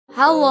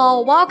Hello,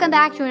 welcome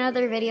back to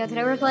another video.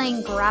 Today we're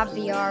playing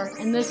Grabvr,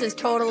 and this is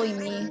totally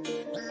me.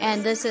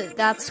 And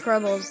that's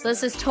Scribbles.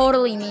 This is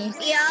totally me.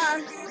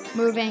 Yeah.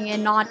 Moving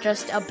and not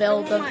just a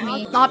build of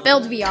me. Not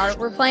build VR.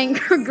 We're playing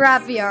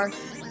Grabvr.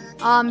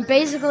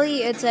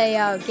 Basically it's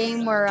a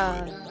game where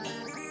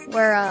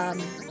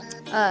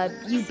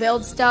you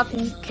build stuff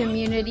in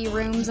community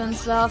rooms and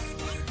stuff.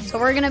 So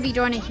we're gonna be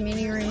joining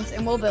community rooms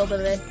and we'll build a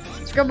bit.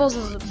 Scribbles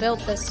has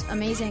built this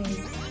amazing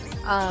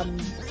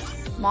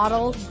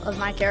model of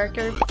my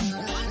character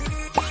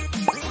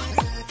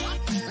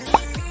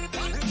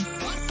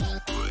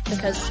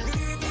because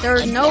there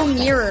are no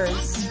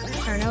mirrors.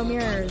 There are no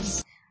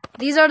mirrors.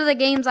 These are the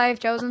games I have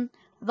chosen: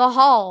 The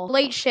Hall,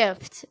 Late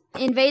Shift,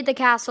 Invade the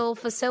Castle,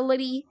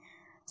 Facility,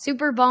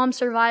 Super Bomb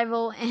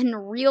Survival,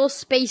 and Real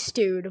Space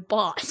Dude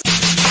Boss.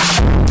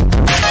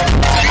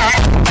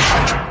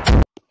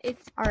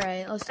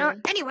 Alright, let's do it.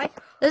 Anyway,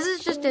 this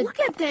is just look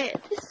at this.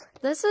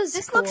 This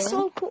cool. Looks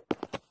so cool.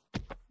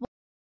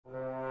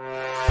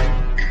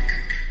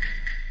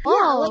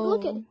 Whoa. Yeah,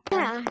 look at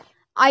that.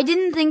 I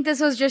didn't think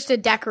this was just a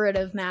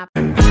decorative map.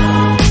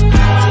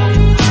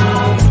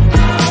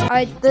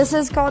 This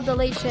is called the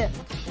Late Shift.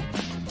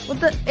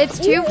 It's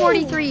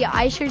 2:43.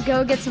 I should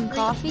go get some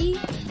coffee.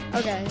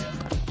 Okay.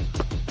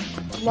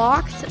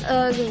 Locked.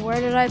 Where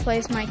did I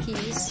place my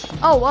keys?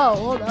 Oh, whoa,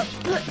 hold up.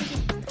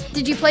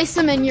 Did you place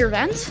them in your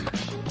vent?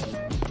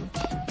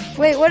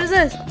 Wait, what is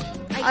this?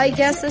 I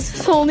guess this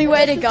is the only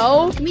way to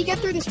go. Can we get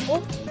through this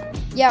hole?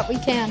 Yeah, we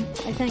can,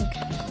 I think.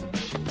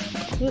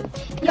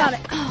 Got it.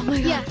 Oh my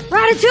god. Yeah.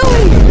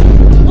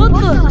 Ratatouille! What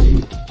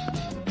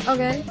the?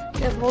 Okay,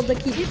 yeah, hold the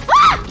key.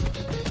 Ah!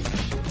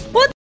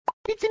 What?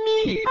 It's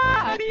me,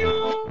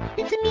 Mario.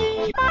 It's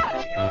me,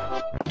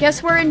 Mario.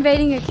 Guess we're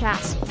invading a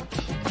castle.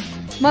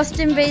 Must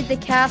invade the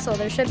castle.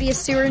 There should be a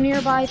sewer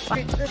nearby.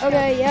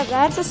 Okay, yeah,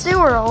 that's a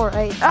sewer,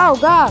 alright. Oh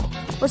god,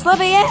 we're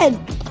slipping in!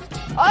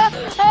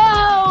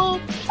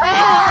 Help!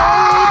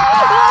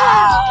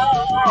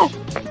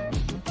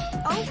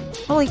 Oh,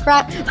 holy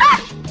crap. Ah!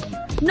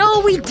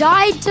 No, we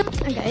died to...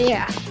 Okay,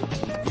 yeah.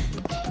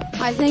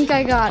 I think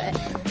I got it.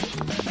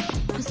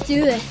 Let's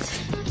do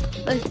this.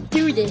 Let's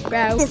do this,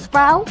 bro. This,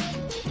 bro?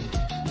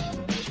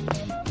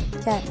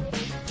 Okay.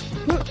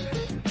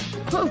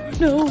 Oh,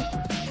 no.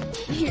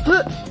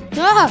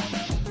 Ah!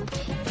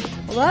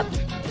 Hold up.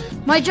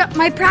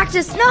 My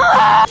practice.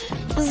 No!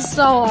 This is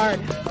so hard.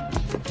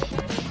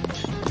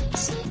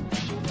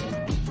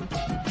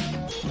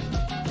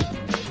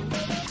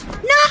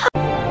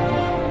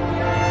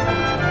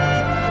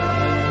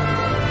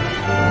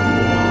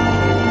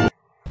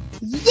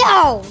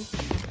 Yo!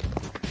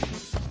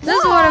 This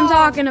is what I'm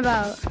talking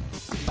about.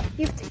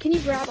 Can you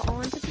grab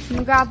onto the... Can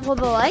you grab all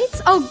the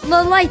lights? Oh,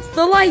 the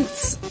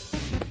lights!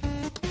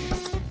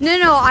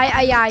 No,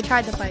 I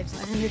tried the pipes.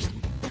 I understand.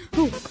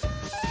 Ooh.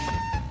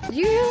 Did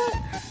you hear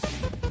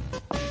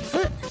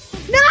that?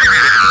 No!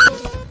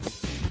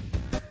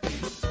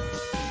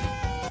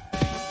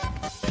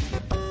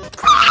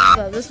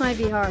 So this might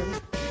be hard.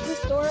 Is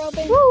this door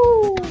open?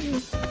 Woo!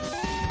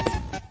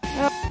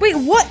 Wait,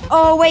 what?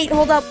 Oh, wait,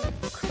 hold up.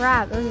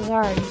 Crap, this is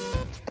hard.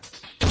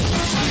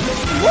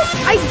 What?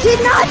 I did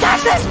not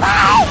touch this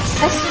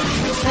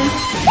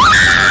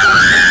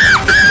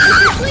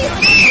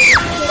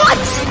What?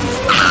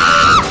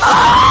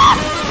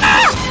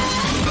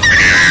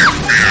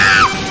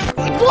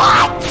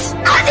 What?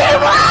 I did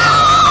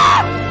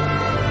what?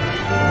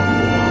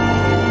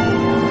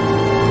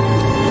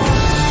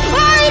 I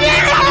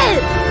did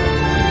it!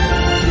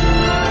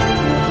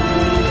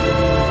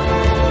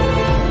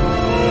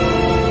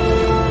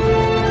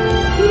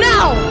 No!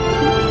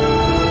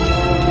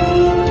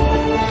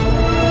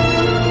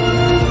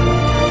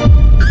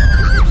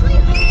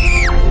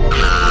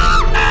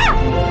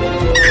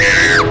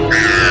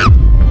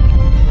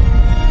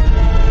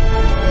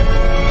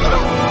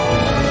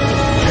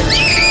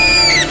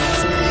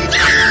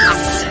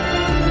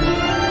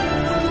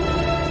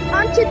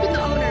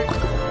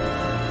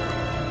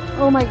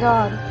 Oh my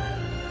god.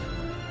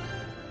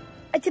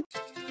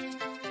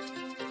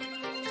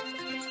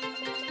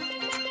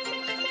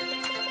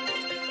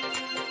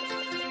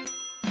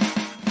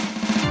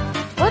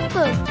 What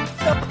the?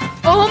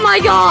 Oh my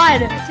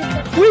god!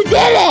 We did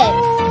it!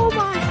 Oh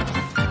my!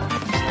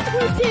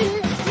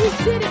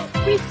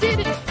 We did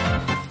it!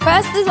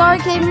 Press this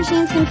arcade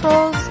machine's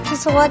controls to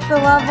select the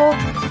level.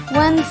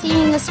 When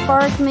seeing a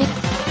spark, make...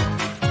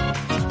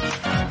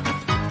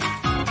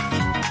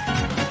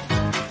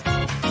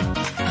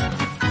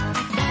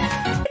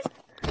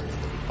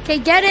 Okay,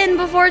 get in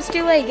before it's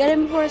too late. Get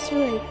in before it's too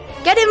late.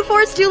 Get in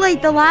before it's too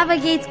late. The lava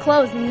gates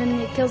close and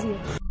then it kills you.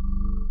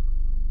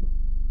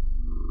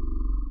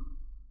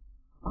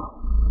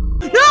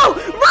 No!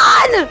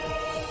 Run!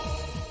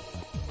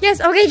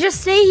 Yes, okay,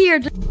 just stay here.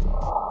 No!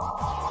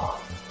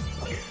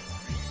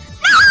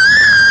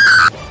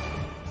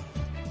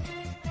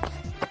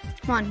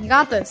 Come on, you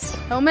got this.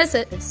 Don't miss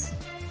it.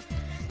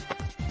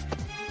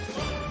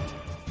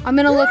 I'm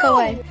gonna look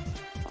away.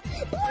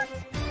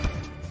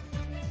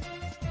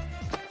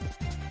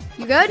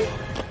 You good?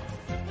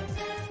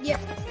 Yeah.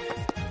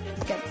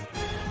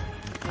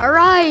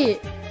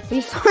 Alright.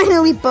 We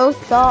finally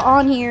both got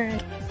on here.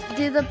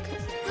 Did the...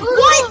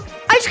 What?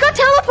 I just got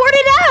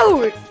teleported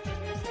out!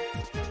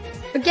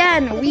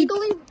 Again,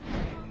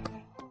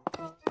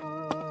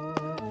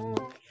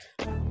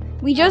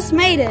 we just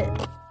made it.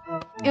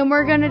 And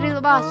we're gonna do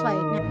the boss fight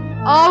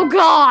now. Oh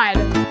god!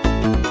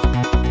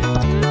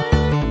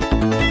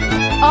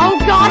 Oh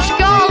gosh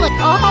golly!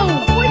 Oh!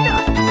 What the...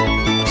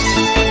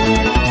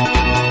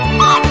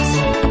 What?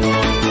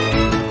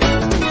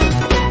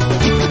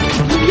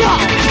 Yeah!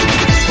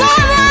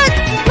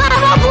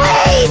 Lava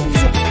blades!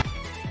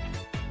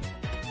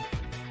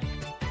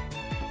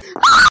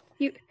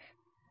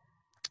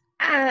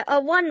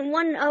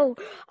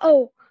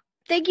 Oh,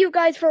 thank you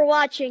guys for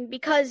watching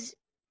because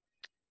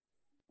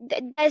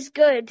that's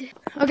good.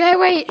 Okay,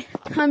 wait.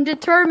 I'm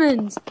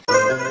determined.